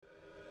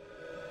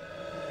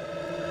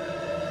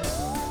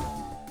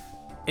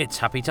It's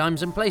Happy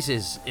Times and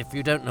Places. If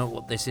you don't know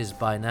what this is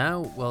by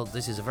now, well,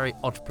 this is a very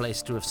odd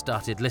place to have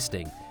started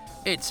listening.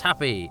 It's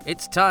happy,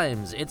 it's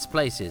times, it's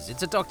places.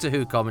 It's a Doctor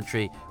Who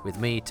commentary with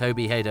me,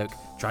 Toby Haydock,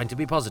 trying to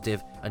be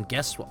positive and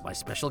guess what my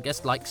special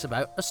guest likes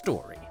about a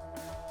story.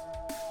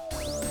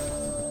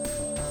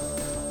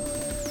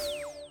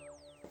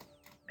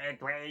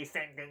 Midway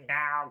sending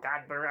now,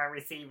 Godborough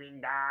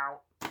receiving now.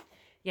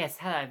 Yes,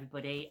 hello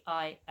everybody.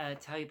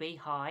 Toby,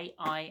 hi.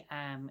 I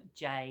am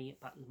Jay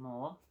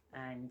Butlermore,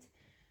 and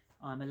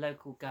I'm a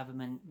local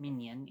government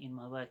minion in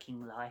my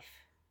working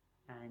life,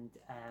 and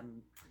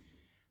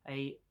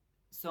a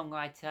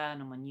songwriter,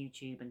 and I'm on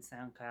YouTube and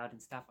SoundCloud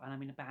and stuff, and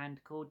I'm in a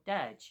band called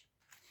Dirge.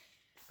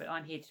 But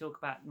I'm here to talk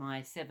about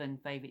my 7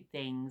 favourite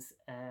things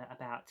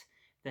about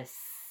the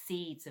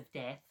Seeds of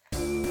Death.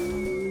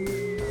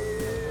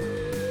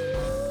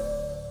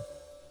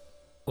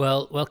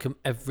 Well, welcome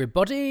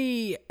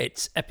everybody.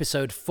 It's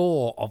episode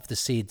 4 of The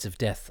Seeds of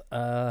Death.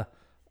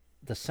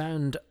 The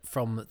sound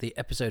from the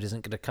episode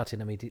isn't going to cut in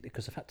immediately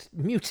because I've had to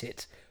mute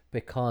it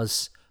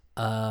because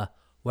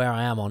where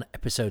I am on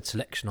episode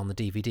selection on the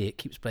DVD, it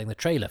keeps playing the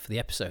trailer for the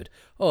episode.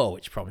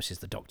 Which promises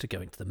the Doctor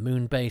going to the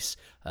moon base,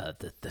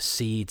 the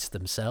seeds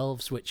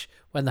themselves, which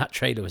when that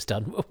trailer was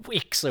done were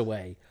weeks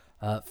away.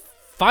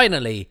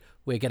 Finally,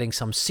 we're getting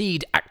some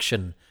seed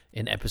action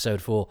in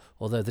episode 4,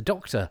 although the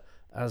Doctor,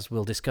 as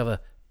we'll discover,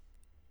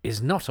 is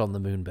not on the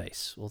moon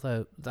base,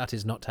 although that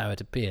is not how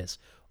it appears.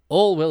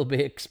 All will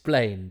be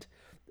explained.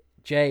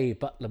 Jay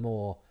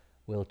Butlermore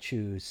will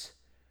choose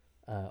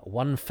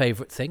one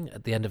favourite thing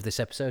at the end of this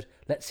episode.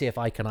 Let's see if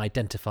I can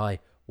identify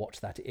what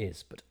that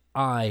is. But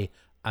I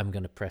am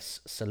going to press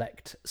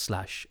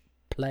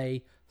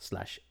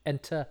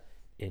select/play/enter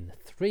in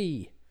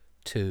 3,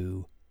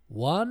 2,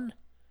 1.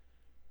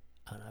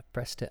 And I've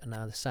pressed it, and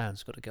now the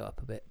sound's got to go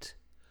up a bit.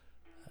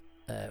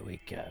 There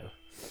we go.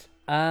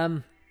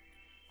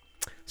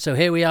 So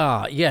here we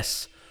are.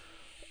 Yes.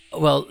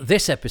 Well,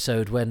 this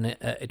episode, when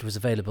it was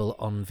available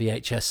on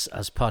VHS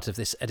as part of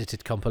this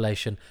edited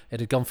compilation, it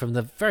had gone from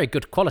the very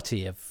good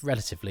quality of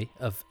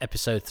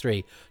episode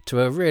 3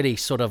 to a really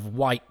sort of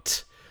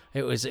white.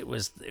 It was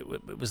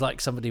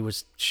like somebody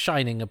was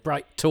shining a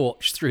bright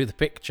torch through the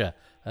picture.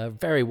 A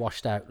very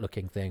washed out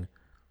looking thing.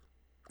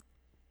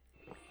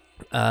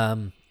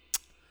 So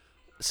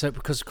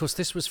because of course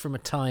this was from a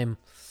time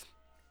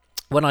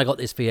when I got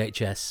this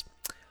VHS.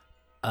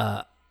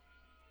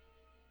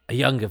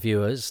 Younger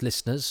viewers,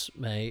 listeners,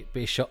 may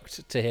be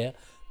shocked to hear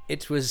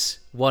it was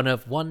one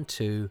of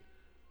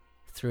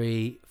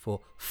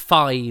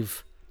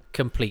 5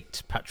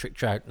 complete Patrick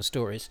Troughton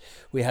stories.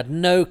 We had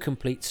no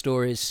complete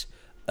stories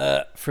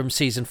from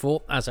season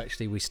 4, as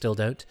actually we still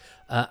don't,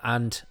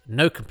 and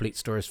no complete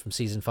stories from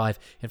season 5.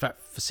 In fact,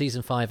 for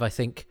season 5, I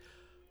think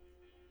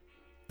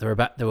there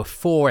were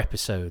 4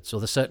 episodes,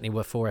 or there certainly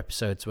were 4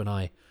 episodes when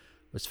I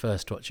was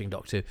first watching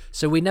Doctor Who.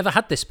 So we never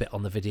had this bit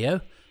on the video,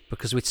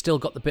 because we'd still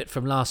got the bit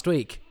from last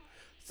week.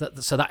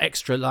 So that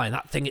extra line,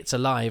 that thing "it's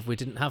alive," we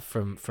didn't have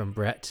from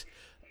Brett.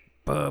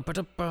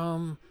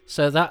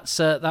 So that's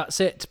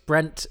it.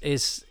 Brent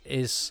is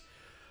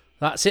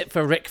that's it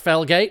for Rick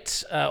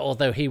Felgate,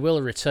 although he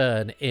will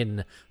return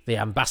in The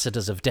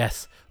Ambassadors of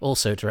Death,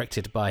 also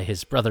directed by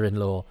his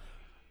brother-in-law,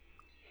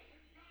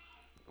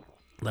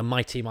 the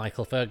mighty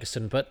Michael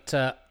Ferguson. But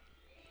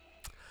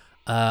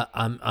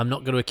I'm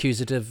not going to accuse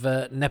it of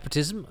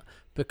nepotism,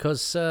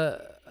 because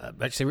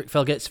actually Rick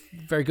Felgate's a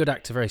very good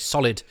actor, very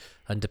solid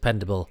and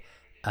dependable,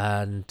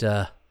 and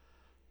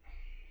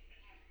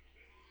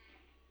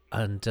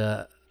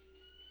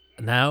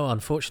now,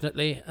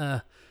 unfortunately,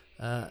 as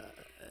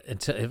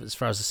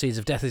far as the Seeds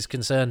of Death is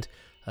concerned,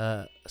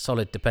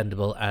 solid,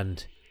 dependable,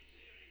 and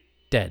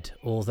dead.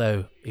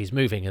 Although he's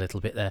moving a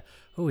little bit there.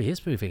 Oh, he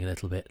is moving a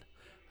little bit.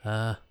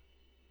 Or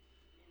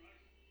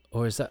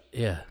is that?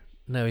 Yeah.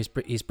 No,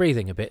 he's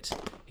breathing a bit.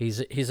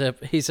 He's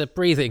a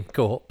breathing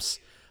corpse.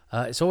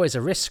 It's always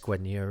a risk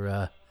when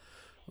you're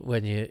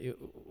when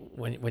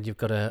you've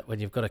got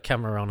a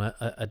camera on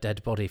a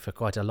dead body for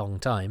quite a long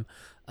time.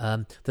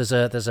 There's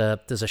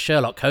a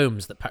Sherlock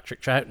Holmes that Patrick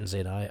Troughton's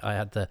in. I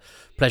had the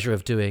pleasure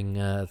of doing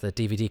the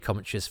DVD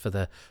commentaries for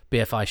the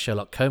BFI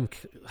Sherlock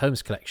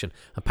Holmes collection,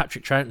 and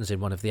Patrick Troughton's in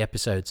one of the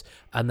episodes,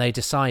 and they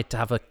decide to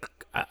have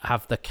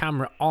the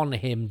camera on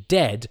him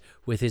dead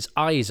with his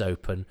eyes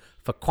open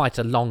for quite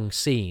a long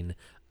scene,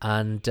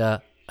 and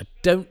I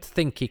don't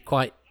think he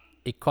quite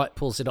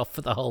pulls it off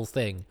for the whole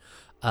thing.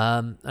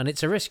 And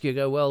it's a risk. You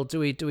go, well, do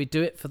we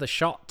do it for the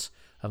shot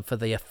and for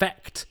the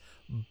effect,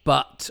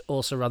 but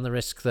also run the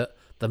risk that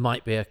there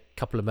might be a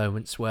couple of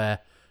moments where,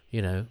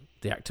 the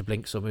actor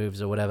blinks or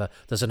moves or whatever.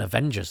 There's an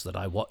Avengers that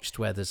I watched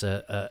where there's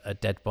a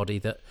dead body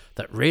that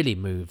really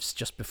moves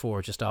just before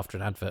or just after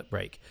an advert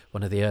break,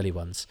 one of the early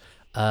ones.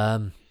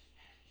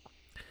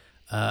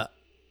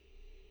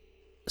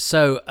 This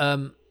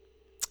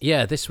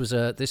was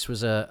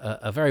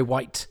a very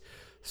white,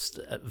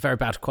 very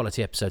bad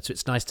quality episode, so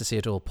it's nice to see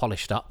it all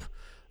polished up,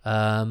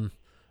 and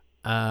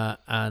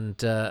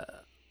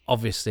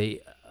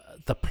obviously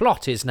the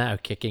plot is now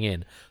kicking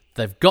in.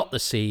 They've got the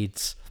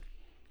seeds,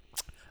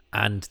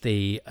 and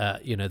the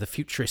the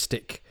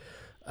futuristic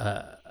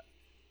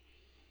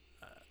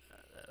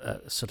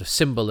sort of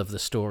symbol of the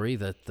story,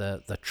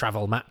 the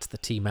travel mat, the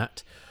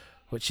T-mat,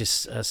 which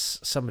is, as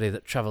somebody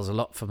that travels a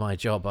lot for my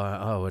job,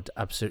 I would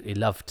absolutely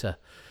love to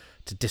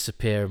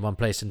disappear in one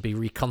place and be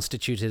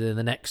reconstituted in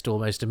the next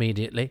almost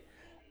immediately.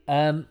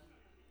 Doom,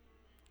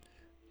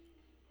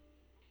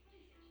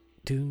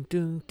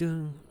 doom,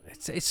 doom.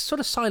 It's sort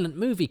of silent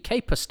movie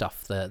caper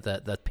stuff.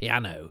 The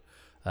piano.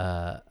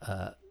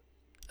 That's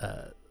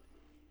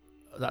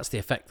the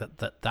effect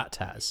that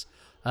has.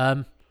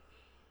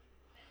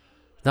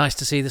 Nice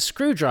to see the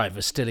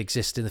screwdrivers still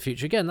exist in the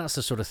future. Again, that's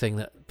the sort of thing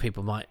that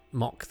people might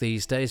mock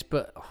these days,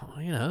 but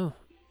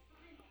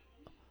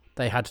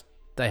they had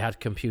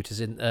computers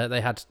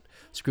they had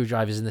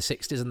screwdrivers in the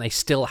 60s, and they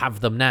still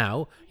have them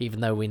now, even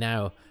though we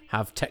now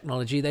have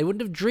technology they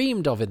wouldn't have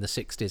dreamed of in the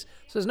 60s. So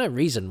there's no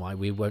reason why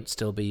we won't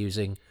still be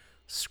using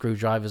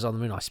screwdrivers on the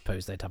moon. I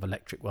suppose they'd have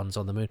electric ones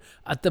on the moon.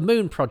 The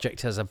Moon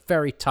Project has a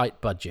very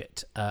tight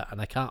budget, and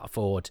they can't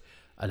afford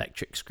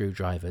electric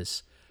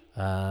screwdrivers.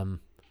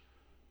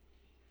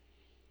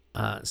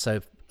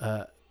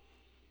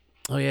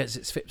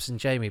 It's Phipps and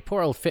Jamie.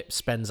 Poor old Phipps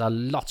spends a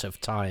lot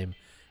of time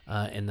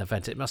in the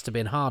vent. It must have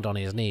been hard on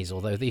his knees,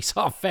 although these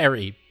are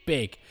very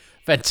big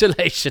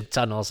ventilation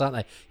tunnels, aren't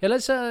they? Yeah,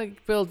 let's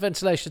build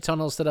ventilation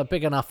tunnels that are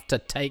big enough to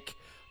take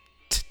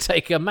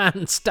a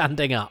man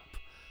standing up,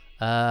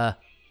 but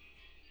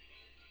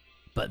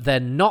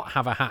then not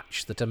have a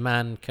hatch that a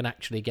man can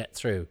actually get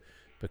through,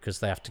 because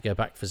they have to go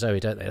back for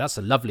Zoe, don't they? That's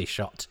a lovely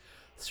shot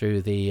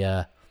through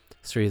the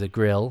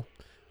grill.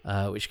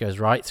 Which goes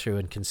right through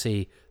and can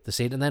see the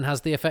seed, and then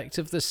has the effect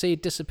of the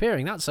seed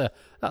disappearing. That's a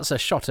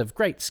shot of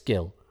great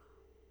skill.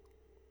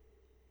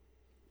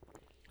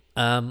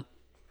 But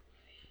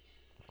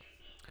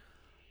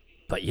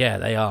yeah,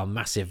 they are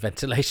massive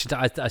ventilation.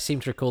 I seem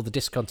to recall the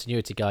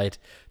discontinuity guide.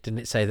 Didn't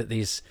it say that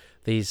these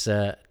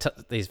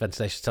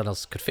ventilation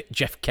tunnels could fit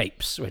Jeff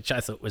Capes, which I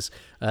thought was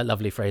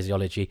lovely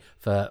phraseology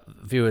for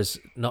viewers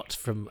not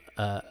from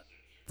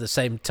the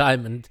same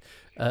time and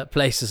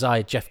place as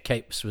I. Jeff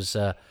Capes was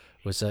a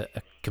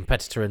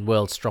competitor in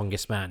World's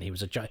Strongest Man. He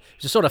was a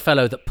sort of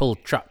fellow that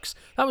pulled trucks.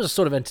 That was a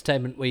sort of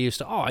entertainment we used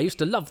to... I used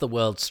to love the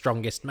World's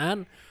Strongest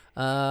Man.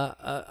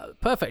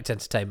 Perfect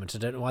entertainment. I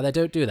don't know why they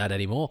don't do that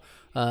anymore.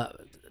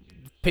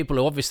 People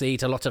who obviously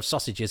eat a lot of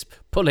sausages,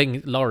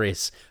 pulling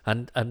lorries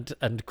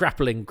and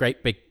grappling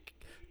great big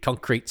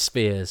concrete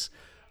spheres.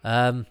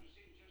 It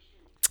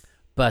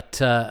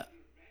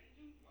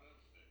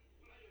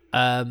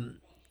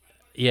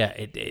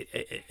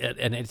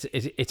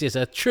is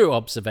a true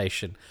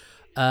observation.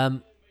 Now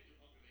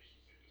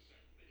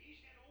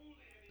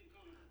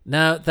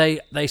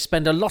they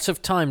spend a lot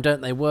of time,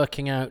 don't they,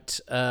 working out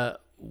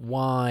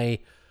why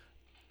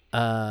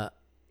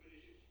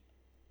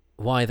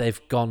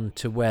they've gone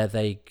to where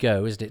they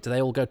go, isn't it? Do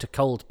they all go to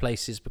cold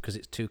places because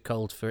it's too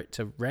cold for it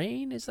to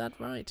rain? Is that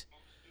right?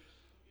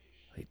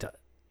 He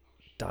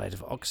died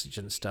of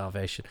oxygen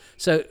starvation.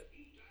 So,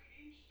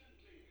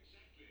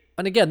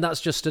 and again, that's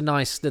just a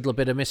nice little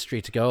bit of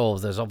mystery to go,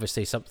 there's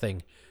obviously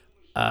something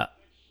up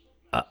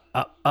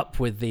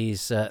with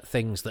these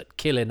things that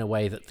kill in a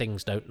way that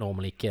things don't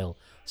normally kill.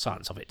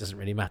 Science of it doesn't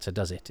really matter,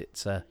 does it?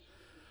 It's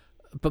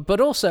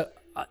but also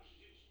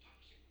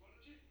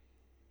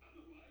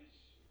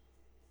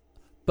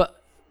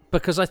but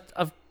because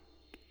I've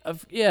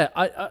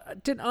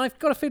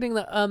got a feeling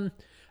that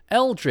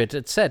Eldred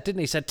had said,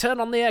 didn't he? Said,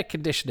 turn on the air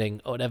conditioning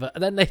or whatever.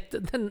 And then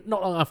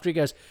not long after he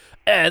goes,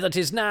 air that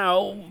is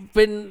now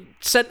been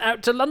sent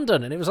out to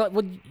London. And it was like,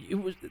 well,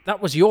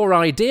 that was your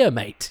idea,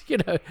 mate.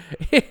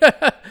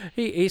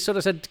 He sort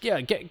of said,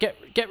 yeah,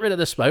 get rid of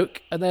the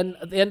smoke. And then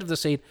at the end of the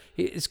scene,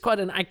 it's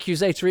quite an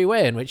accusatory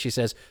way in which he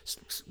says,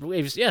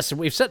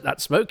 we've sent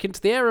that smoke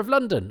into the air of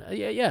London.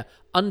 Yeah.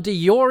 Under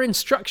your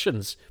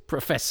instructions,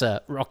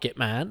 Professor Rocket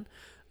Man.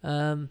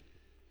 There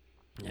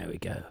we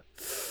go.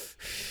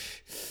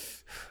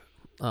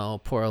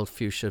 Oh, poor old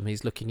Fusham.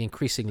 He's looking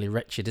increasingly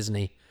wretched, isn't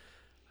he?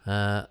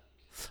 I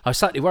was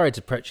slightly worried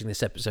approaching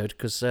this episode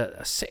because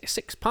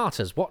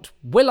six-parters. What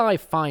will I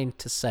find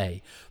to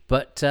say?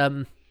 But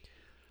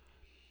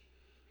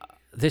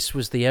this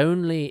was the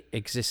only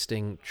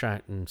existing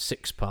Troughton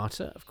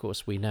six-parter. Of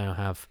course, we now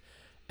have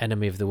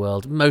Enemy of the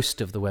World, most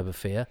of the Web of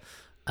Fear.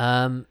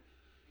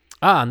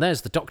 And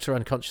there's the Doctor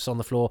unconscious on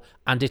the floor,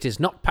 and it is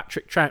not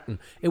Patrick Troughton.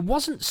 It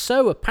wasn't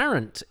so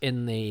apparent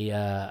in the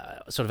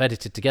sort of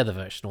edited together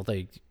version,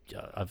 although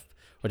I've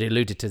already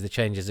alluded to the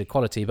changes in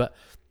quality, but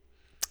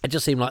it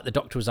just seemed like the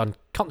Doctor was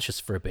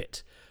unconscious for a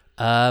bit.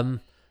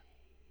 Not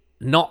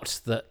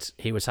that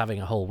he was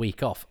having a whole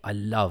week off. I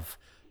love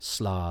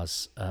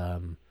Slar's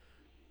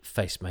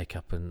face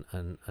makeup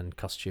and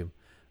costume.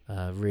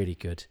 Really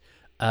good.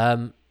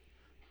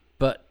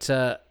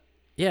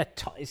 Yeah,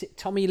 is it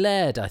Tommy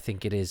Laird? I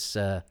think it is,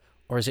 or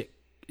is it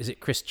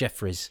Chris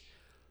Jeffries?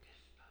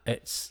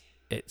 It's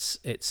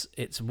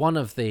one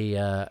of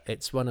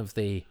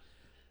the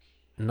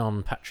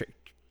non-Patrick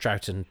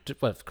Troughton.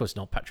 Well, of course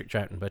not Patrick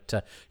Troughton, but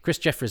Chris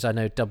Jeffries I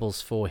know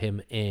doubles for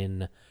him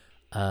in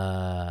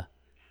the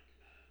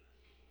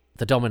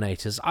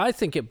Dominators. I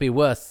think it'd be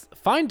worth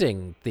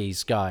finding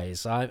these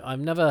guys. I've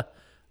never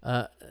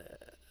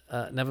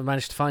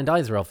managed to find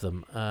either of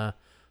them,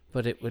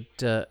 but it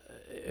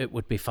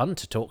would be fun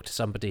to talk to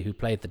somebody who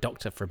played the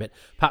Doctor for a bit.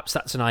 Perhaps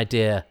that's an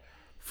idea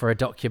for a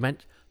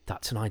document.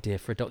 That's an idea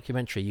for a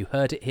documentary. You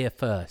heard it here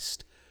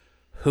first.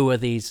 Who are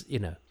these?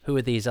 Who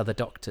are these other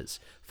Doctors?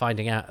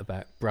 Finding out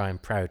about Brian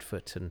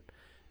Proudfoot and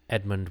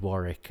Edmund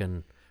Warwick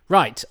and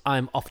right.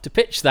 I'm off to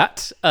pitch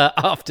that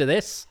after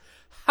this.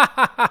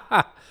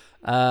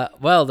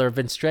 Well, there have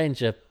been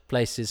stranger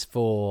places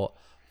for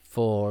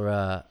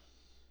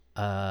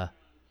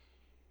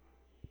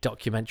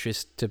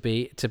documentaries to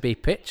be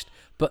pitched,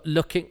 but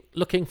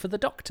looking for the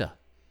Doctor,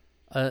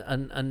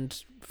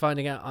 and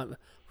finding out. I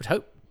would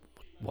hope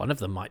one of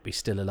them might be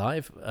still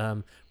alive.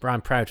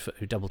 Brian Proudfoot,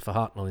 who doubled for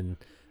Hartnell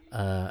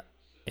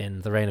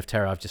in The Reign of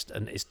Terror,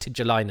 and is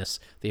Tigellinus,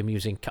 the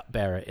amusing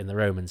cupbearer in the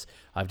Romans,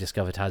 I've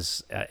discovered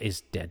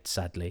is dead,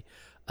 sadly.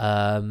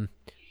 As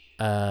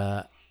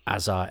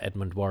are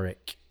Edmund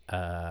Warwick,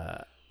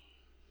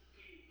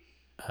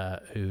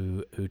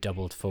 who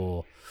doubled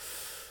for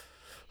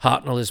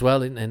Hartnell as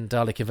well in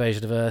Dalek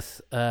Invasion of Earth.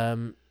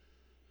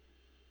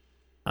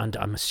 And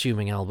I'm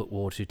assuming Albert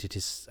Ward, who did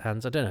his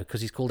hands. I don't know,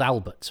 because he's called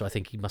Albert, so I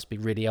think he must be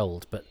really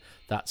old. But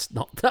that's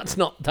not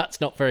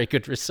very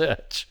good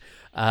research.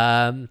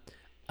 But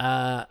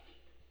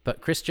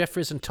Chris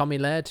Jeffries and Tommy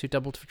Laird, who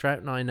doubled for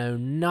Troughton, I know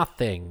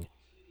nothing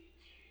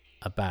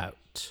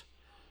about.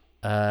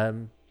 I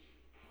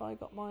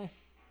got my.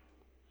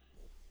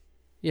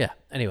 Yeah.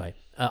 Anyway,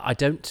 I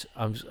don't.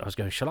 I was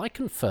going. Shall I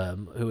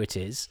confirm who it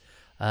is?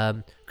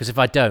 Because if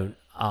I don't,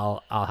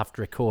 I'll have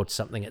to record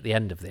something at the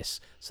end of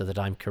this so that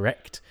I'm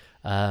correct,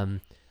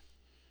 and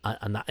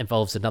that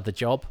involves another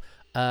job.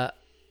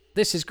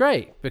 This is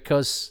great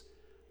because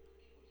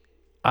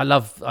I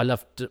love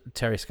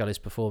Terry Scully's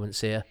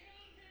performance here.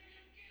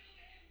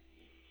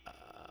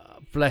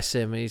 Bless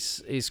him,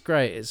 he's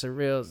great. It's a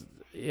real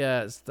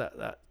it's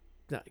that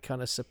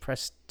kind of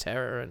suppressed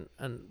terror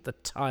and the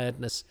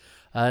tiredness,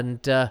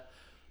 and I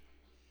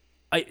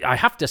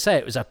have to say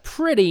it was a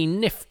pretty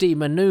nifty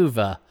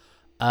manoeuvre.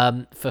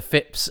 For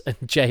Phipps and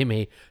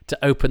Jamie to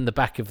open the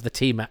back of the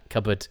T-Mac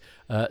cupboard,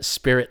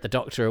 spirit the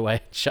Doctor away,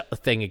 and shut the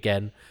thing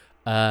again,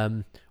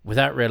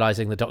 without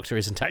realising the Doctor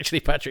isn't actually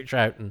Patrick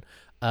Troughton,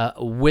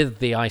 with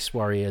the Ice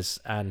Warriors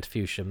and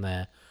Fusham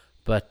there.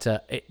 But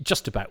it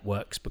just about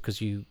works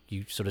because you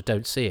sort of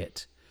don't see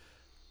it.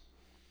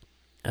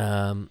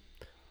 And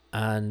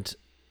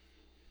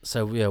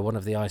so one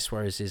of the Ice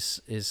Warriors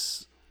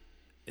is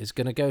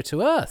going to go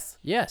to Earth.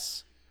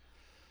 Yes.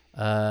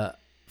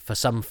 For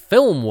some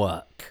film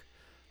work.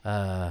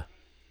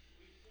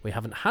 We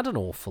haven't had an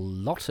awful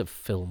lot of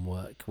film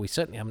work. We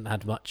certainly haven't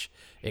had much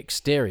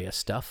exterior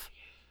stuff.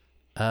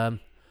 And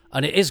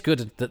it is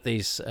good that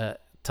these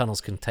tunnels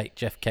can take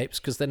Jeff Capes,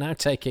 because they're now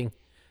taking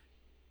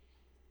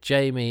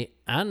Jamie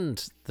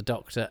and the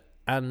Doctor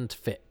and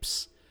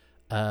Phipps.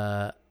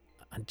 And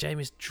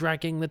Jamie's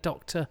dragging the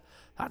Doctor.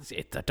 That's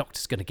it. The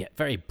Doctor's going to get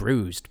very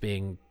bruised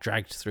being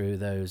dragged through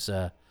those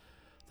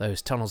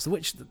tunnels,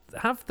 which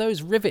have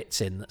those rivets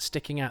in that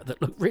sticking out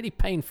that look really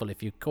painful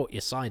if you caught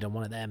your side on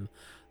one of them.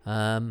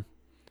 Are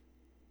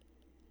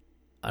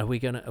we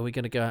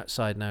gonna go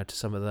outside now to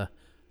some of the?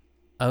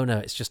 Oh no,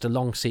 it's just a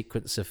long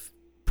sequence of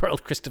poor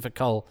old Christopher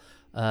Cole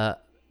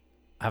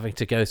having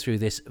to go through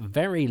this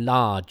very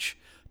large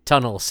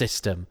tunnel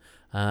system,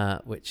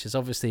 which has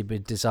obviously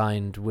been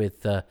designed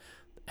with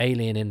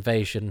alien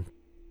invasion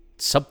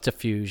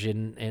subterfuge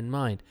in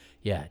mind.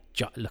 Yeah,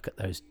 look at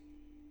those.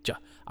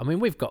 I mean,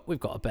 we've got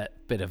a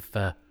bit of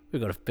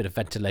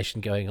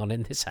ventilation going on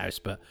in this house,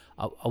 but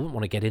I wouldn't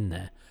want to get in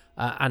there.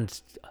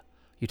 And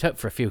you'd hope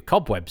for a few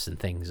cobwebs and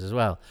things as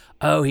well.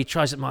 Oh, he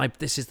tries at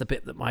this is the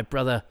bit that my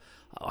brother.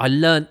 I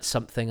learnt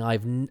something.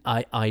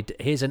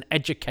 Here's an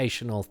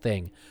educational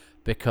thing,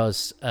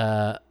 because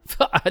I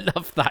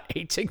love that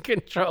heating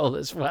control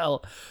as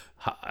well,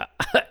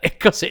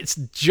 because it's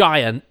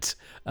giant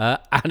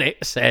and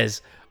it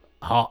says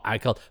hot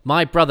and cold.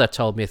 My brother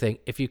told me a thing.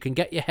 If you can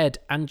get your head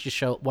and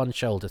your one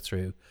shoulder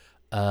through,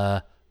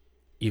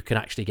 you can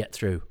actually get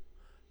through.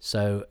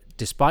 So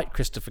despite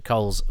Christopher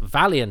Cole's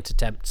valiant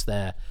attempts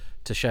there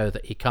to show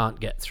that he can't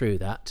get through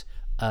that,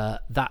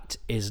 that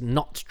is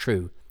not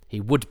true. He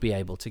would be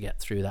able to get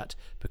through that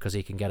because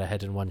he can get a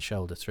head and one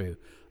shoulder through.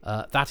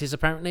 That is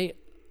apparently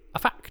a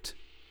fact,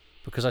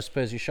 because I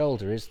suppose your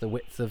shoulder is the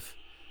width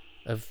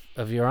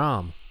of your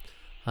arm.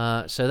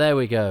 So there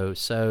we go.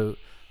 So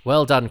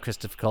well done,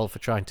 Christopher Cole, for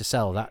trying to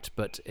sell that,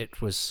 but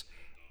it was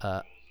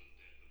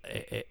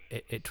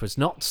it was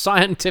not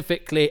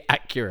scientifically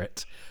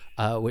accurate,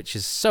 which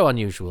is so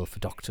unusual for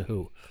Doctor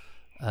Who.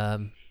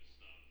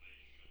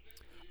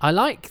 I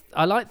like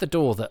the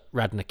door that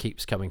Radner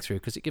keeps coming through,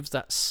 because it gives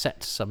that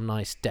set some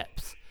nice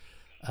depth.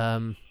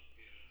 And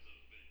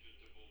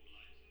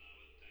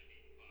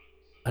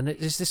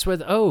is this where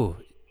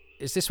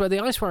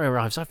the Ice Warrior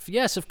arrives?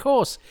 Yes, of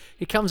course.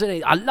 He comes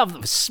in. I love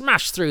them.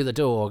 Smash through the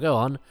door. Go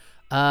on.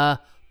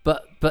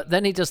 But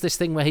then he does this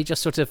thing where he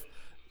just sort of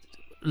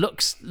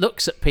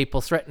looks at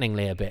people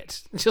threateningly a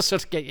bit. Just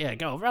sort of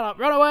go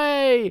run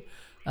away.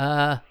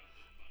 And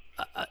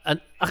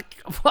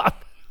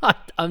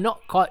I'm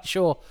not quite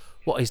sure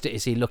what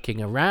is he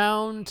looking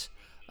around?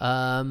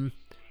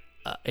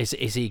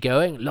 Is he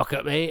going? Look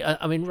at me!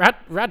 I mean,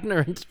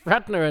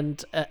 Radner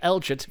and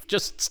Eldred have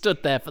just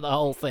stood there for the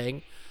whole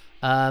thing.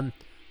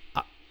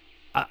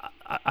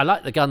 I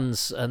like the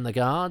guns and the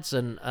guards,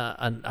 and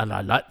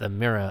I like the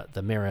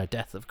mirror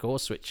death, of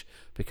course, which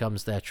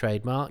becomes their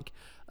trademark.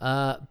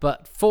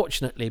 But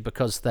fortunately,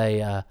 because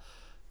they are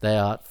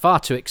far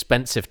too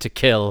expensive to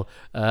kill,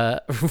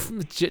 Ronald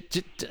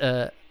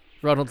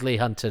Lee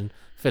Hunt and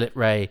Philip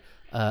Ray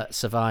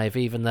survive,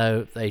 even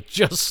though they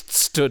just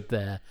stood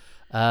there.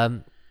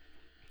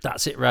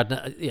 That's it,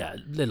 Radner. Yeah, a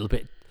little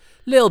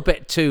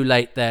bit too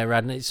late there,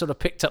 Radner. He sort of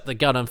picked up the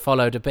gun and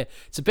followed a bit.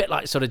 It's a bit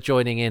like sort of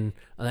joining in,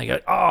 and they go,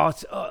 I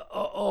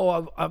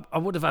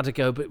would have had to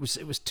go, but it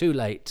was too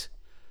late.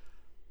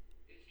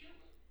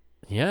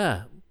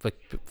 Yeah, but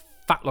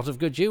fat lot of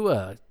good you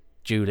were,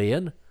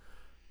 Julian.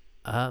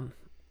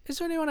 Is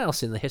there anyone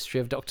else in the history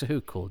of Doctor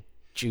Who called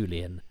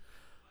Julian?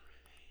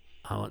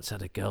 I once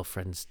had a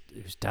girlfriend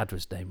whose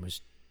dad's name was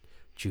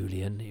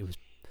Julian. He was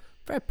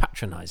very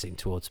patronising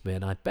towards me,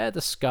 and I bear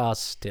the scars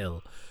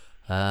still.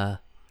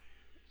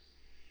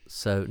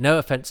 So no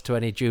offence to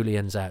any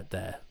Julians out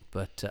there,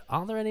 but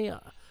are there any?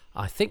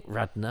 I think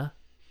Radner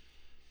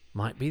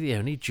might be the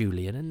only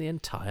Julian in the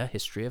entire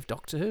history of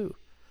Doctor Who.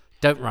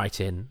 Don't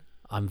write in.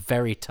 I'm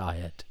very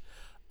tired.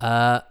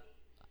 But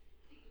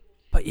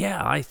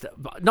yeah,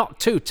 not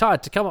too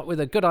tired to come up with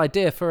a good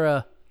idea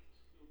for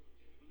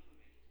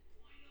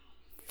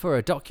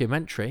a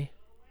documentary.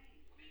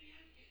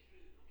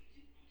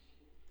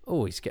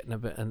 Oh, he's getting a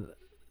bit, and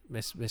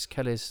Miss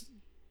Kelly's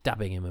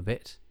dabbing him a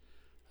bit.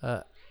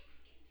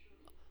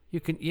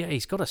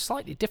 He's got a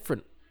slightly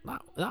different.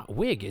 That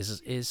wig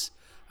is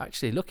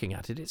actually, looking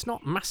at it, it's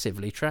not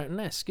massively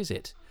Troughton-esque, is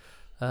it?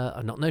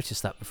 I've not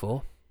noticed that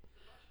before.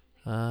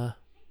 But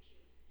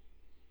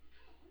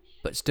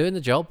it's doing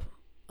the job.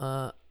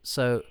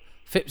 So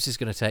Phipps is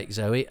going to take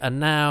Zoe, and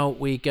now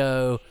we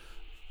go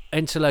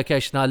into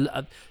location.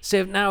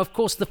 So now, of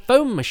course, the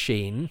foam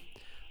machine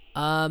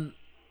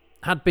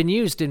had been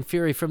used in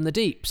Fury from the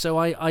Deep. So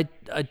I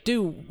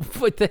do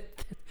with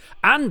it,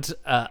 and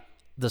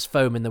there's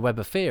foam in the Web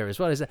of Fear as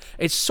well.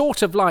 It's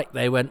sort of like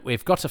they went,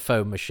 we've got a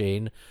foam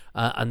machine,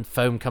 and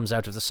foam comes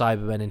out of the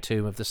Cybermen in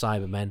Tomb of the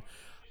Cybermen.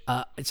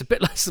 It's a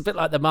bit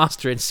like the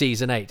Master in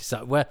season 8. It's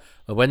like,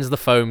 when's the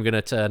foam going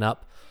to turn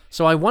up?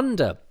 So I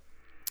wonder,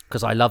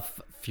 because I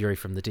love Fury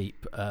from the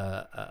Deep,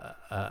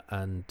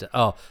 and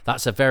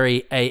that's a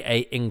very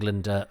A.A.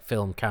 Englander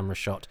film camera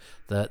shot.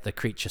 The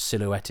creature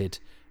silhouetted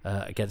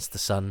against the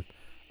sun.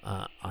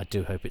 I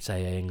do hope it's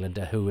A.A.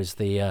 Englander, who was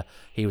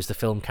he was the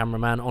film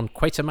cameraman on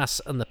Quatermass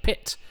and the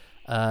Pit.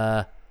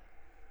 The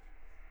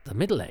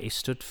middle A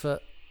stood for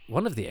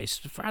one of the A's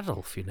stood for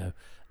Adolf, you know.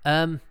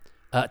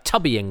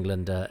 Tubby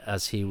Englander,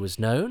 as he was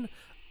known,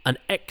 an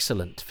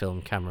excellent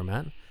film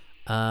cameraman,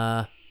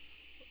 one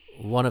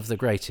of the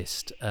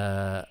greatest,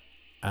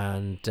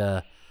 and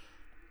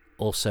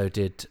also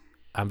did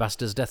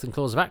Ambassador's Death and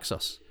Claws of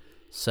Axos.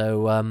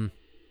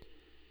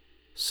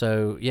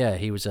 So yeah,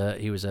 he was a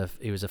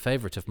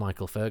favourite of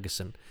Michael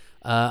Ferguson,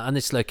 and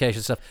this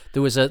location stuff.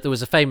 There was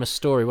a famous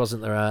story,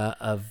 wasn't there,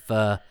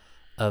 of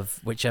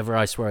whichever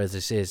Ice Warrior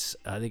this is.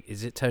 I think,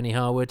 is it Tony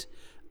Harwood?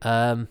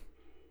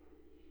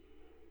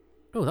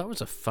 Oh, that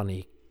was a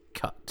funny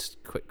cut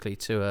quickly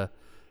to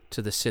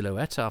the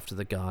silhouette after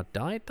the guard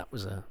died. That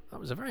was a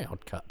very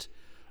odd cut.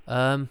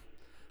 Of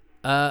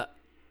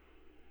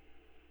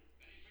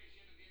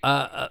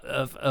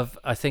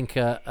I think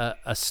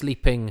a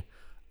sleeping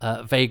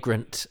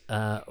vagrant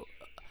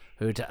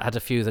who'd had a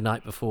few the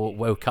night before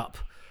woke up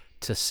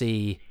to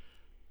see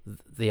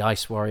the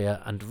Ice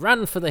Warrior and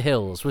ran for the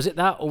hills. Was it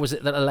that, or was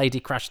it that a lady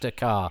crashed her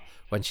car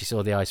when she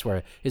saw the Ice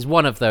Warrior? It was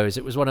one of those.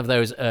 It was one of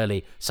those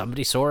early.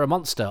 Somebody saw a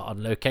monster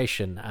on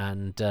location,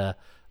 and the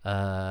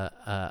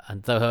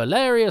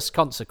hilarious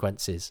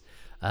consequences.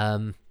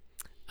 But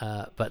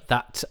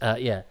that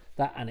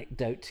that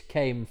anecdote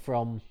came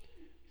from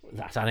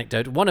that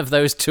anecdote. One of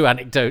those two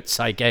anecdotes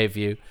I gave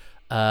you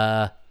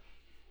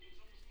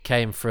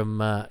came from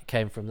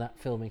that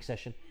filming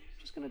session.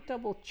 Just going to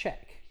double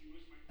check.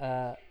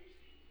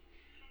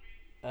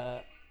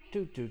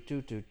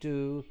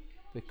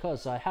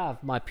 Because I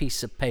have my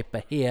piece of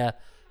paper here.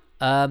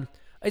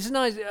 It's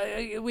nice.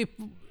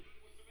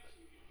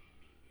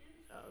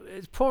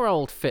 It's poor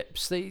old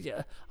Phipps.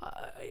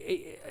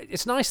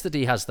 It's nice that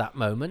he has that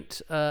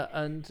moment,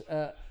 and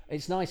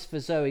it's nice for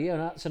Zoe. You know,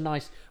 that's a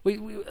nice.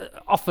 We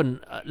often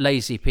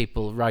lazy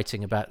people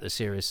writing about the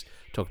series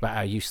talk about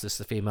how useless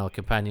the female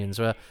companions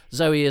were.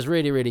 Zoe is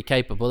really, really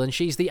capable, and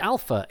she's the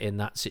alpha in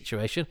that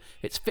situation.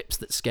 It's Phipps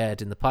that's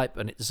scared in the pipe,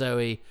 and it's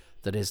Zoe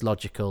that is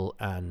logical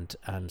and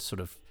sort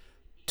of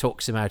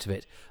talks him out of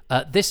it.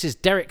 This is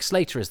Derek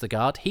Slater as the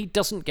guard. He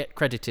doesn't get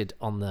credited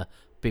on the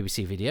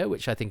BBC Video,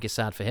 which I think is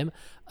sad for him.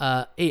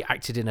 He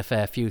acted in a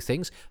fair few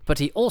things, but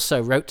he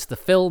also wrote the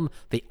film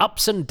The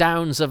Ups and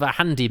Downs of a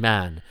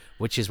Handyman,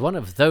 which is one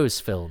of those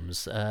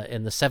films.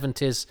 In the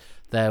 70s,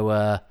 there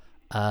were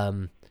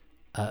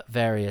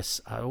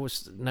various... I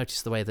always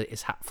notice the way that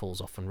his hat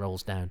falls off and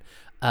rolls down.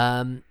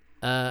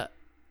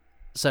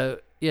 So,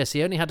 yes,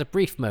 he only had a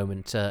brief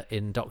moment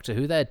in Doctor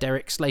Who there,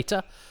 Derek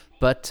Slater,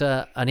 but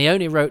and he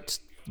only wrote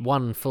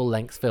one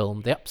full-length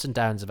film, The Ups and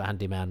Downs of a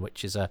Handyman,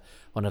 which is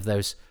one of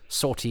those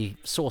saucy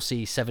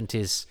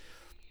 70s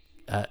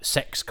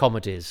sex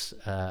comedies,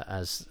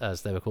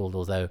 as they were called,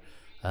 although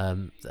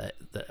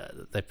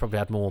they probably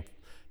had more...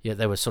 Yeah,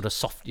 they were sort of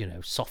soft,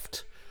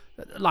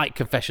 like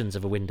Confessions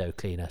of a Window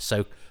Cleaner.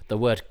 So the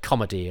word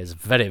comedy is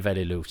very,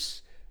 very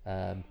loose.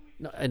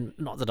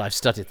 Not that I've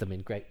studied them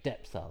in great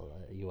depth,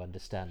 you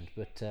understand,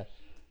 but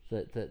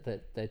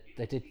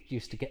they did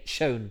used to get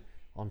shown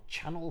on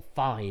Channel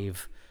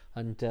 5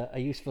 and are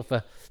useful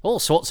for all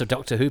sorts of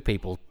Doctor Who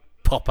people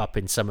pop up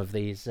in some of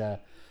these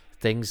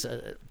things.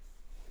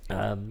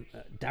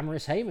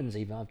 Damaris Hayman's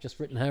even, I've just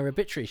written her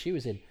obituary. She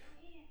was in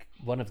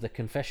one of the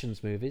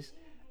Confessions movies.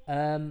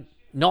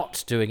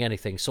 Not doing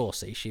anything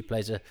saucy. She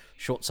plays a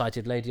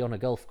short-sighted lady on a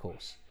golf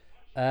course.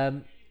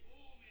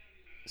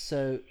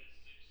 So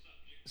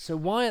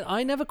why...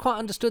 I never quite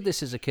understood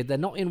this as a kid. They're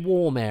not in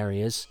warm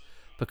areas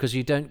because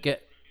you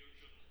get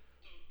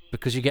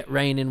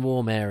rain in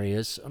warm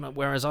areas,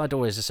 whereas I'd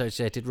always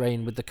associated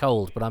rain with the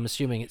cold, but I'm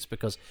assuming it's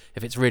because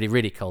if it's really,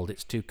 really cold,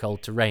 it's too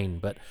cold to rain.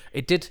 But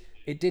it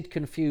did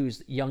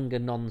confuse younger,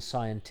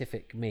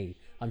 non-scientific me.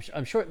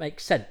 I'm sure it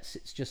makes sense.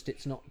 It's just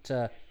it's not...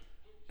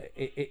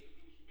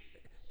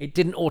 It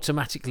didn't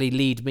automatically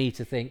lead me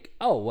to think,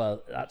 oh,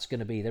 well, that's going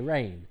to be the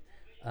rain.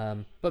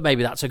 But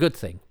maybe that's a good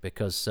thing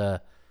because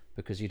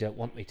you don't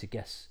want me to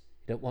guess.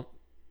 You don't want,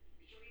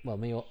 well,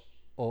 me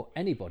or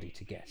anybody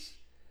to guess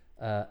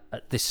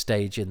at this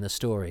stage in the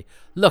story.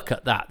 Look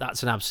at that.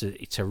 That's an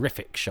absolutely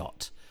terrific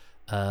shot.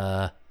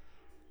 And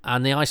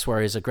the Ice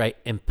Warrior is a great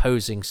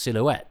imposing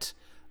silhouette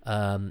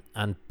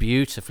and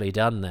beautifully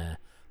done there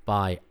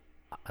by,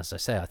 as I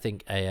say, I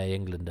think A.A.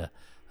 Englander.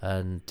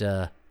 And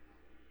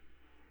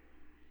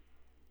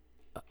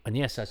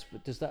yes,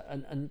 does that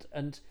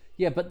and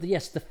yeah, but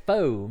yes, the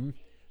foam,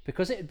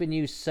 because it had been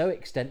used so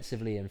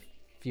extensively in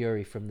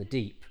Fury from the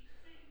Deep,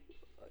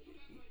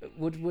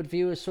 would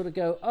viewers sort of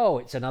go, oh,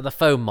 it's another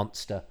foam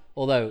monster,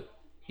 although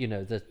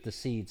the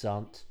seeds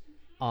aren't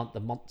the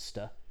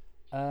monster.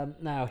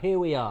 Now here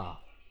we are.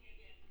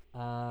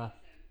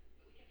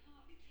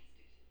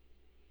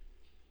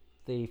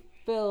 The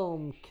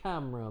film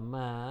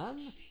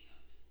cameraman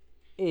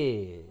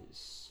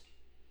is...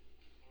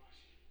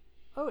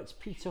 Oh, it's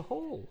Peter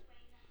Hall.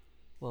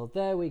 Well,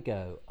 there we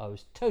go. I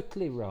was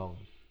totally wrong.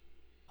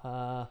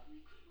 I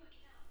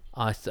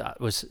thought it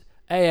was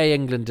A.A.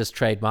 Englander's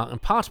trademark, and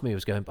part of me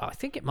was going, but I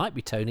think it might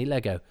be Tony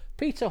Lego.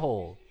 Peter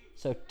Hall.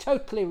 So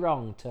totally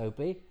wrong,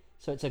 Toby.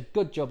 So it's a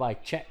good job I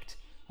checked.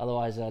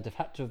 Otherwise, I'd have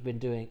had to have been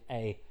doing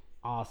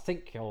I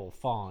think you'll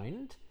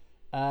find.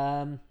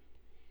 And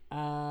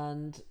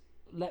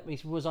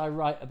was I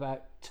right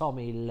about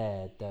Tommy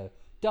Laird, though?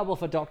 Double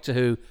for Doctor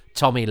Who,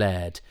 Tommy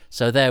Laird.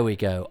 So there we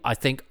go. I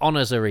think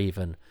honours are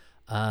even.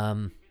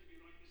 And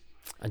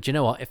do you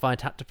know what? If I'd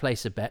had to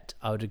place a bet,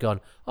 I would have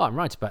gone, oh, I'm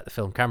right about the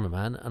film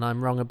cameraman, and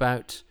I'm wrong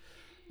about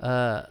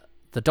the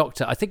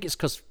Doctor. I think it's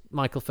because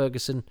Michael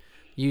Ferguson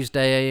used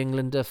A.A.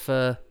 Englander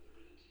for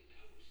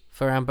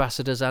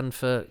Ambassadors and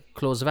for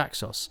Claws of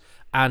Axos,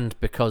 and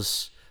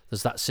because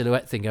there's that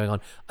silhouette thing going on.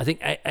 I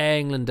think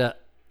A.A. Englander...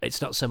 It's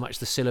not so much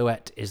the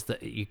silhouette, is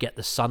that you get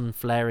the sun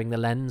flaring the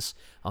lens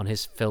on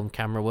his film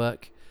camera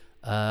work,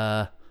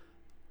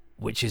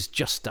 which is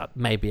just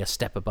maybe a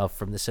step above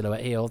from the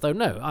silhouette here. Although,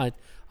 no,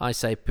 I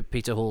say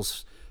Peter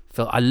Hall's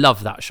film... I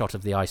love that shot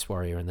of the Ice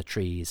Warrior and the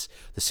trees,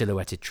 the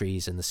silhouetted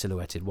trees and the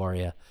silhouetted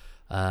warrior.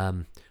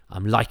 I'm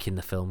liking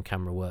the film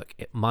camera work.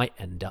 It might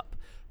end up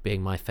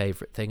being my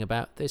favourite thing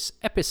about this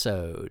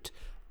episode.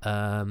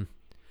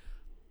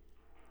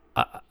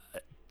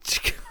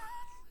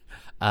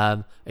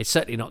 It's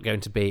certainly not going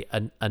to be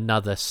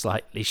another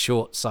slightly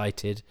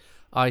short-sighted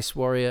Ice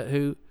Warrior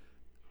who...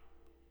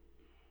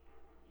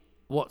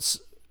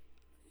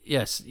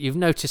 Yes, you've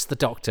noticed the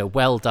Doctor.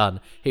 Well done.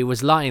 He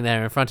was lying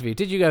there in front of you.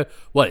 Did you go,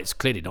 well, it's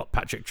clearly not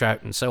Patrick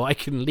Troughton, so I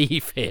can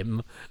leave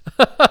him?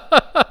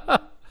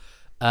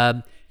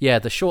 Yeah,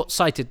 the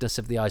short-sightedness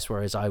of the Ice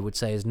Warriors, I would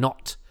say, is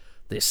not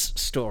this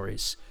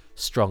story's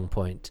strong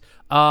point.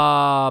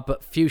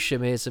 But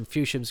Fewsham is, and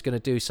Fewsham's going to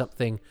do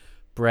something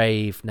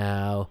brave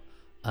now.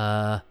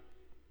 And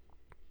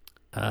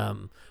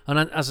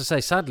as I say,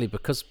 sadly,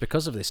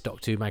 because of this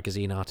Doctor Who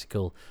magazine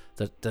article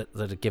that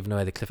had given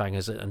away the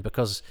cliffhangers, and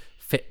because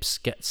Phipps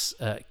gets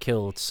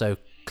killed so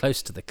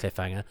close to the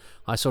cliffhanger,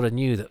 I sort of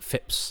knew that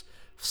Phipps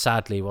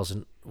sadly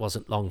wasn't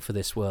long for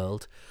this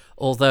world.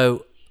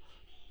 Although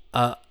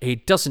he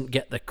doesn't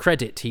get the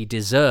credit he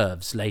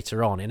deserves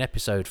later on in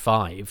episode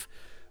 5,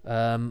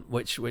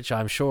 which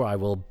I'm sure I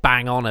will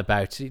bang on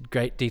about in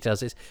great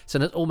details. It's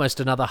almost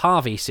another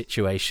Harvey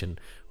situation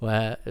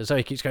where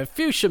Zoe keeps going,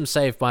 Fusham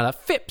saved my life.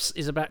 Phipps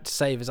is about to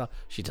save his life.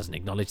 She doesn't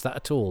acknowledge that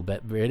at all,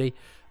 but really.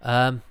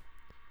 That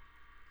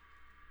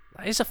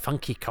is a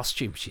funky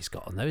costume she's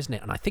got on, though, isn't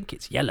it? And I think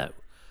it's yellow.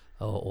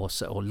 Or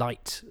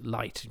light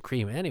and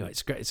creamy. Anyway,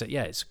 it's great. It's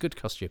a good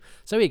costume.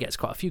 Zoe gets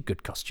quite a few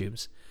good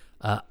costumes,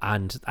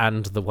 and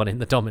the one in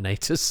the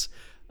Dominators.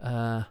 He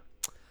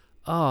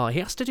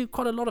has to do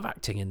quite a lot of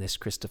acting in this,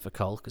 Christopher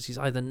Cole, because he's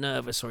either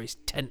nervous or he's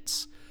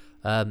tense.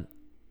 That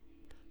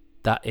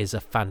is a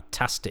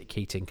fantastic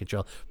heating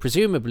control.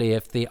 Presumably,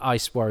 if the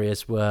Ice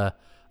Warriors were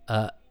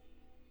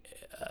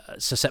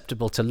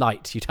susceptible to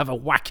light, you'd have a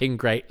whacking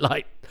great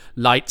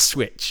light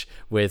switch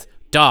with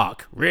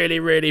dark, really,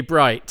 really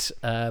bright.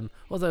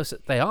 Although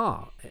they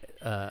are,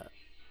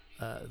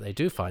 they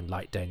do find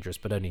light dangerous,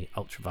 but only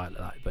ultraviolet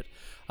light. But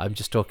I'm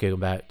just talking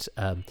about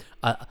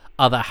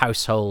other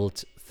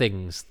household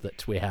things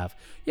that we have.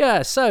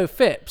 Yeah, so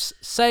Phipps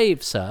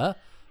saves her,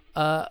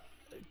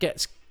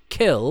 gets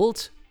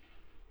killed,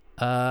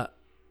 but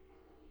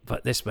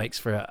this makes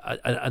for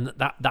and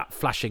that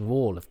flashing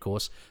wall, of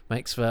course,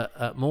 makes for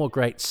more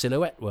great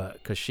silhouette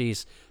work, because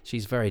she's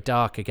very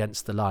dark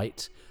against the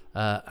light,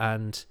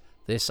 and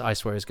this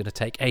Ice Warrior is going to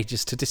take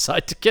ages to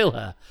decide to kill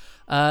her.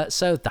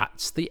 So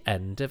that's the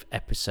end of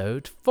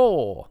episode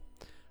 4.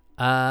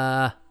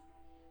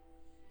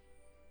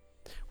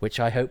 Which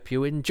I hope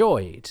you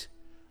enjoyed.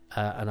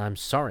 And I'm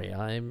sorry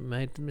I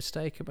made the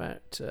mistake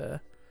about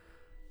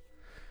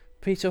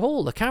Peter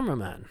Hall, the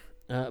cameraman.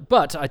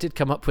 But I did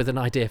come up with an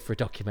idea for a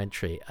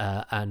documentary.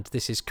 And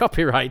this is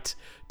copyright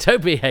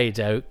Toby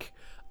Haydock.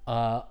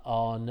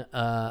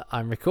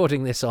 I'm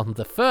recording this on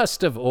the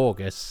 1st of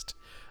August.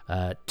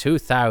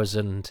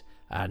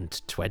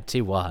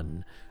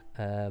 2021.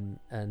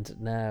 And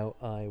now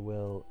I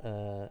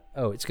will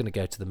it's going to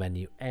go to the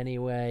menu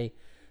anyway,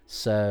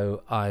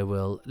 so I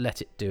will let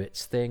it do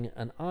its thing,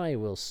 and I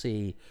will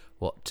see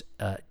what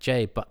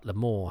Jay Butler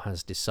Moore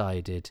has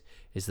decided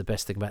is the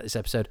best thing about this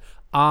episode.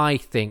 I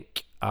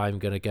think I'm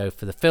going to go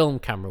for the film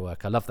camera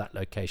work. I love that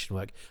location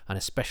work, and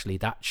especially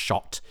that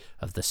shot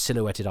of the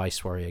silhouetted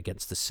Ice Warrior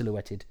against the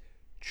silhouetted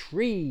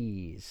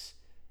trees.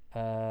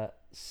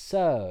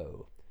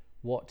 So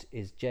what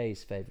is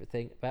Jay's favourite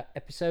thing about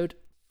episode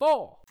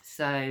 4?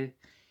 So,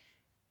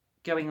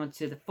 going on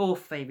to the 4th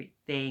favourite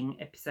thing,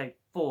 episode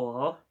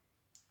 4,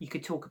 you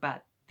could talk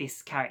about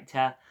this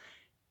character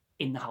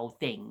in the whole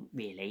thing,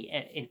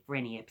 really, for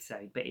any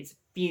episode, but it's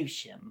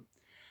Fusham.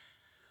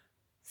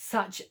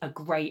 Such a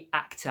great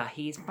actor.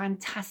 He is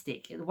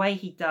fantastic. The way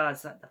he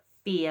does, like, the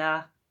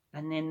fear,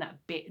 and then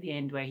that bit at the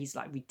end where he's,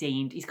 like,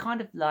 redeemed. He's kind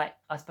of like,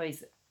 I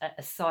suppose, a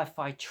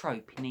sci-fi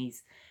trope in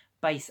these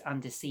base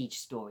under siege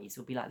stories.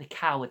 Will be like the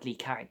cowardly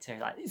character,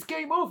 like, it's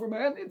game over,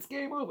 man, it's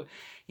game over,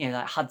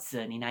 like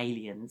Hudson in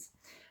Aliens.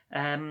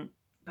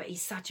 But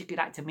he's such a good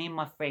actor. Me and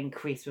my friend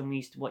Chris, when we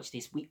used to watch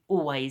this, we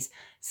always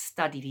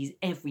studied his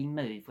every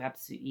move. We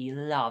absolutely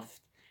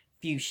loved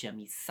Fusham.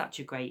 He's such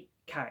a great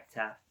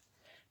character.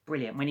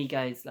 Brilliant. When he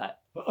goes like,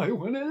 I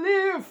want to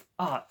live.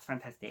 Oh, it's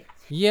fantastic.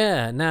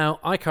 Yeah, now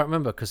I can't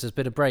remember, because there's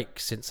been a break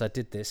since I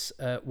did this,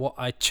 what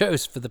I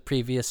chose for the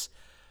previous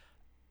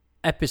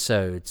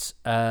episodes,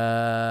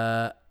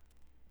 because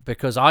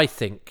I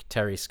think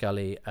Terry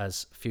Scully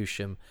as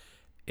Fusham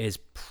is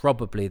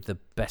probably the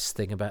best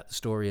thing about the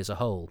story as a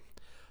whole,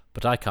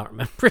 but I can't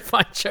remember if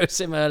I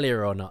chose him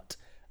earlier or not.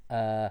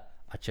 I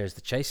chose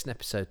the chase in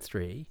episode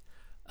 3,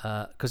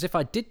 because if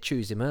I did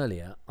choose him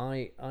earlier,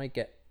 I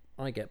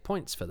get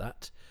points for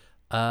that,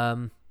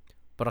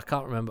 but I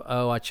can't remember.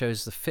 I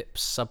chose the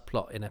Phipps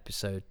subplot in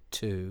episode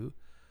 2,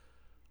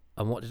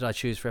 and what did I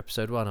choose for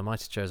episode 1? I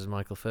might have chosen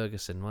Michael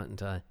Ferguson,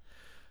 mightn't I?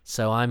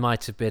 So I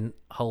might have been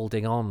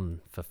holding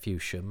on for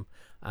Fusham,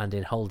 and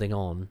in holding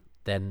on,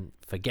 then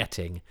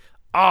forgetting,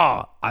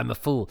 I'm a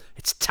fool.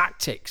 It's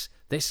tactics.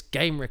 This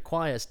game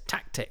requires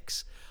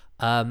tactics.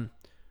 So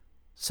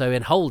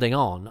in holding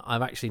on,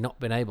 I've actually not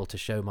been able to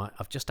show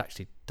I've just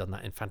actually done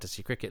that in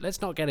fantasy cricket.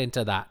 Let's not get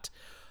into that.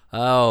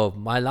 Oh,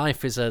 my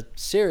life is a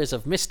series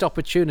of missed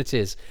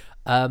opportunities.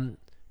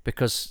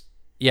 Because,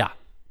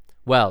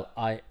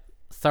 I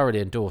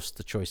thoroughly endorsed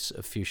the choice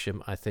of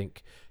Fusham. I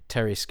think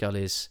Terry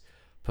Scully's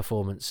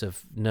performance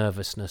of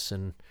nervousness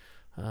and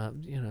a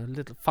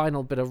little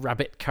final bit of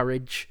rabbit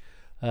courage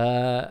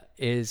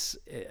is,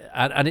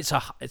 and it's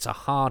a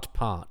hard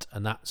part,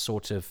 and that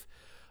sort of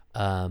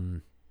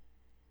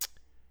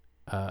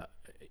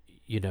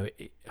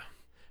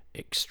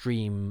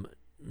extreme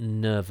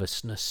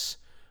nervousness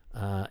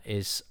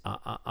is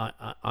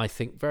I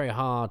think very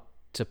hard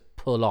to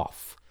pull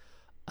off,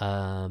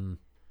 and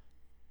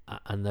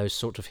those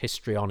sort of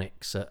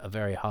histrionics are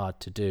very hard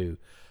to do.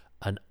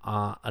 And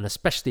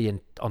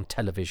especially on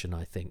television,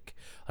 I think,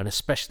 and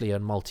especially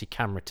on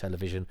multi-camera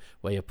television,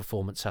 where your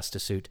performance has to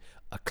suit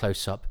a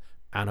close-up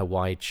and a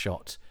wide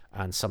shot,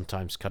 and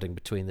sometimes cutting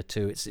between the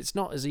two. It's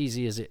not as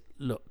easy as it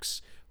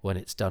looks when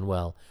it's done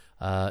well.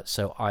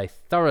 So I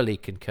thoroughly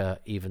concur,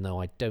 even though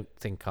I don't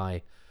think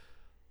I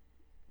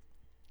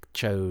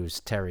chose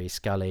Terry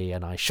Scully,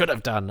 and I should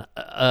have done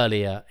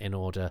earlier in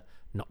order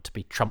not to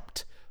be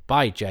trumped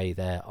by Jay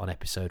there on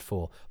episode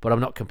 4. But I'm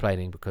not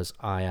complaining, because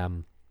I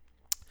am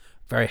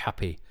very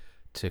happy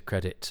to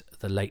credit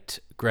the late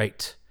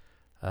great.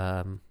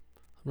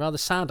 Rather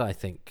sad, I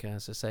think.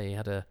 As I say, he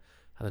had a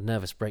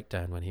nervous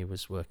breakdown when he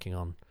was working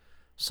on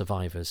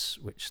Survivors,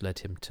 which led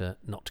him to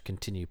not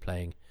continue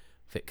playing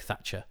Vic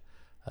Thatcher.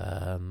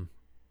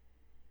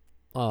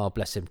 Oh,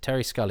 bless him.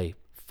 Terry Scully,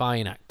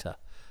 fine actor,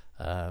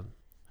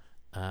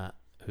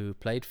 who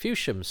played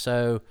Fewsham.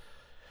 So,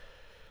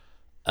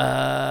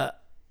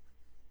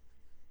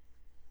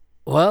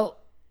 well,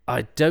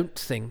 I don't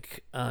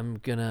think I'm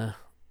gonna...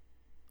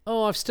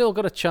 Oh, I've still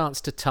got a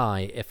chance to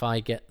tie if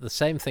I get the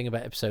same thing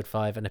about episode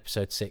 5 and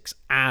episode 6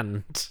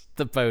 and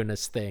the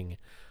bonus thing.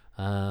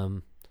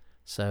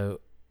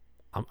 So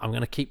I'm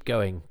going to keep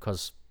going,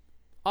 because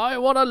I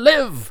want to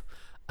live,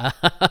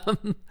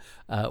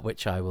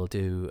 which I will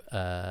do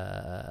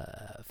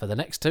for the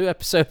next 2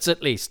 episodes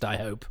at least, I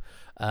hope.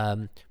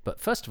 But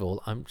first of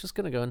all, I'm just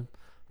going to go and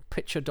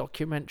pitch a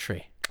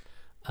documentary.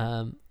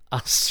 I'll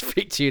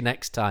speak to you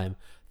next time.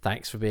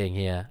 Thanks for being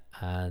here,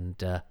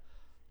 and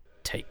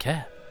take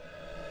care.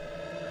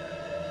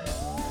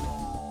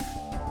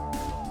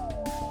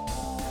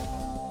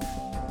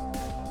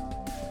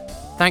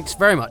 Thanks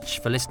very much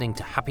for listening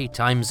to Happy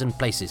Times and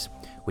Places,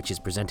 which is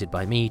presented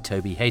by me,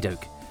 Toby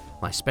Haydoke.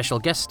 My special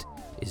guest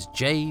is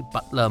J.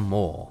 Butler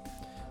Moore.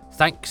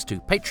 Thanks to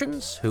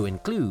patrons who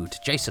include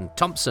Jason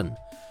Thompson,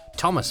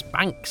 Thomas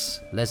Banks,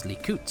 Leslie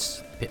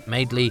Coots, Pip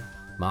Madeley,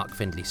 Mark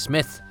Findlay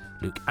Smith,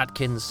 Luke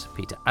Atkins,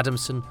 Peter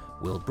Adamson,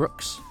 Will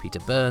Brooks,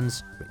 Peter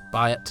Burns, Rick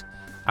Byatt,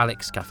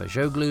 Alex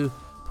Kafajoglu,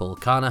 Paul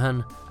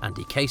Carnahan,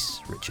 Andy Case,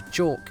 Richard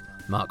Chalk,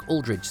 Mark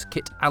Aldridge,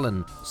 Kit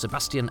Allen,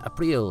 Sebastian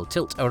April,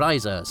 Tilt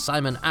Oriza,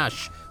 Simon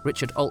Ash,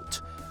 Richard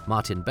Alt,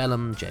 Martin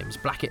Bellham, James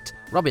Blackett,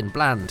 Robin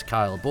Bland,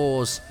 Kyle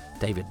Bors,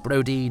 David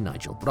Brody,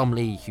 Nigel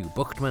Bromley, Hugh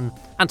Buchtman,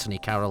 Anthony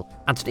Carroll,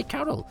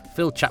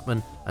 Phil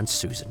Chapman, and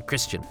Susan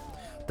Christian.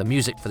 The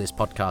music for this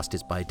podcast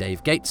is by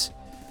Dave Gates,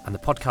 and the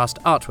podcast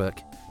artwork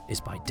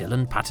is by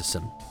Dylan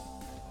Patterson.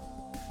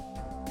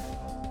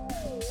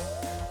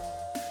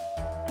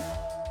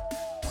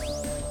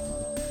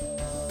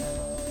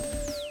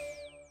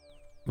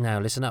 Now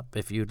listen up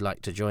if you'd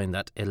like to join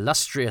that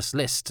illustrious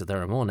list.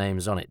 There are more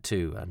names on it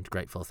too, and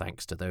grateful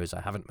thanks to those I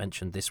haven't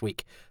mentioned this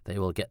week. They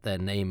will get their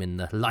name in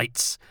the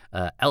lights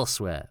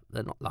elsewhere.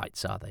 They're not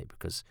lights, are they?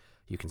 Because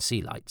you can see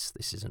lights.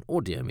 This is an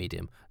audio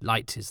medium.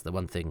 Light is the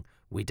one thing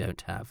we don't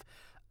have.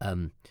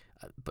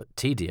 But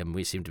tedium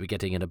we seem to be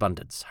getting in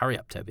abundance. Hurry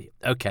up, Toby.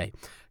 Okay,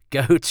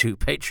 go to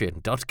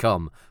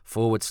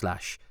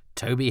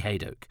patreon.com/Toby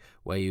Haydoke,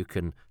 where you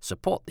can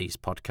support these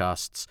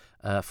podcasts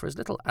for as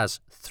little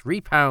as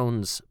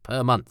 £3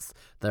 per month.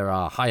 There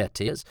are higher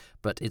tiers,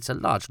 but it's a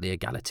largely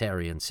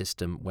egalitarian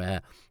system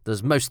where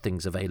there's most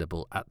things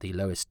available at the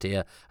lowest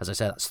tier. As I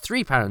say, that's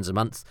 £3 a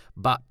month,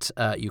 but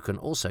you can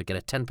also get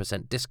a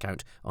 10%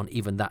 discount on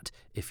even that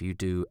if you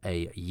do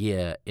a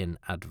year in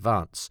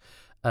advance.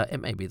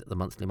 It may be that the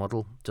monthly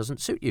model doesn't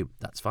suit you.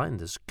 That's fine.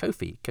 There's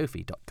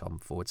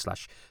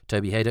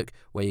kofi.com/Toby Haydoke,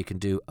 where you can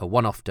do a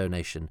one-off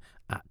donation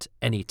at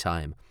any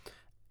time.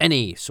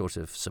 Any sort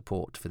of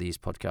support for these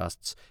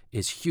podcasts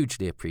is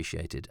hugely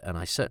appreciated, and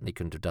I certainly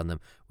couldn't have done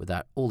them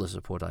without all the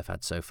support I've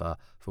had so far,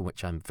 for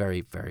which I'm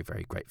very, very,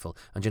 very grateful.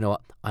 And you know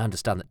what? I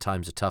understand that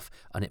times are tough,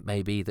 and it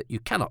may be that you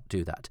cannot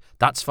do that.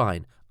 That's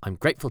fine. I'm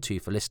grateful to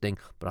you for listening,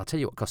 but I'll tell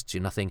you what costs you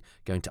nothing,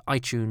 going to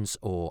iTunes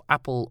or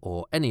Apple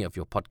or any of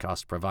your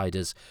podcast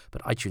providers,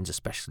 but iTunes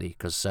especially,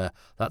 because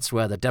that's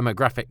where the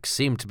demographics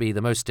seem to be the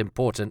most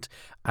important.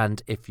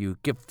 And if you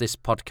give this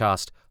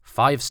podcast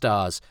 5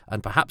 stars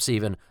and perhaps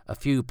even a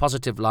few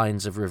positive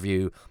lines of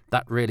review,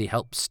 that really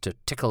helps to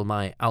tickle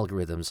my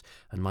algorithms,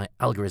 and my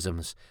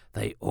algorithms,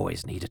 they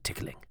always need a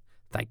tickling.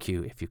 Thank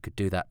you. If you could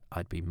do that,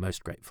 I'd be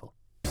most grateful.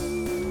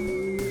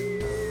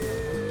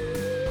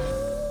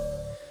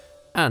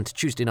 And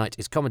Tuesday night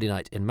is comedy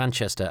night in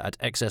Manchester at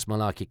Excess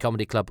Malarkey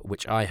Comedy Club,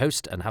 which I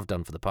host and have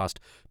done for the past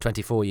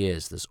 24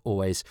 years. There's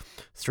always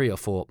 3 or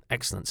 4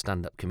 excellent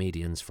stand-up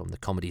comedians from the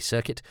comedy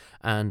circuit,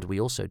 and we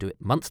also do it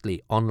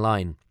monthly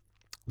online,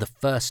 the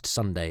first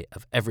Sunday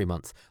of every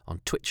month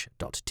on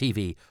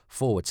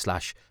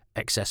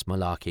twitch.tv/Excess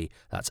Malarkey.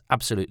 That's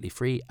absolutely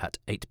free at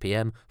 8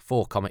 p.m.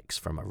 4 comics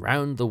from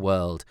around the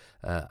world.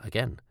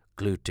 Again,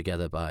 glued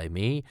together by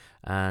me,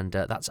 and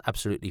that's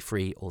absolutely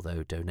free,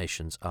 although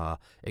donations are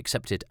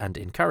accepted and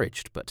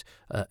encouraged, but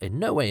in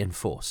no way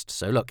enforced.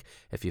 So look,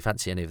 if you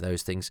fancy any of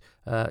those things,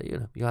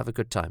 you'll have a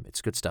good time.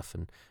 It's good stuff,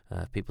 and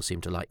people seem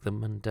to like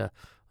them, and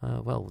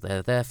well,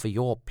 they're there for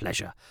your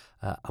pleasure.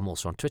 I'm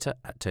also on Twitter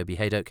at Toby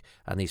Haydoke,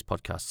 and these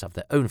podcasts have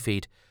their own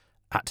feed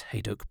at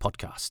Haydoke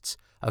Podcasts.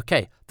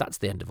 Okay, that's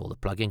the end of all the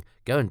plugging.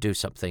 Go and do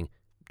something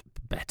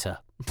better.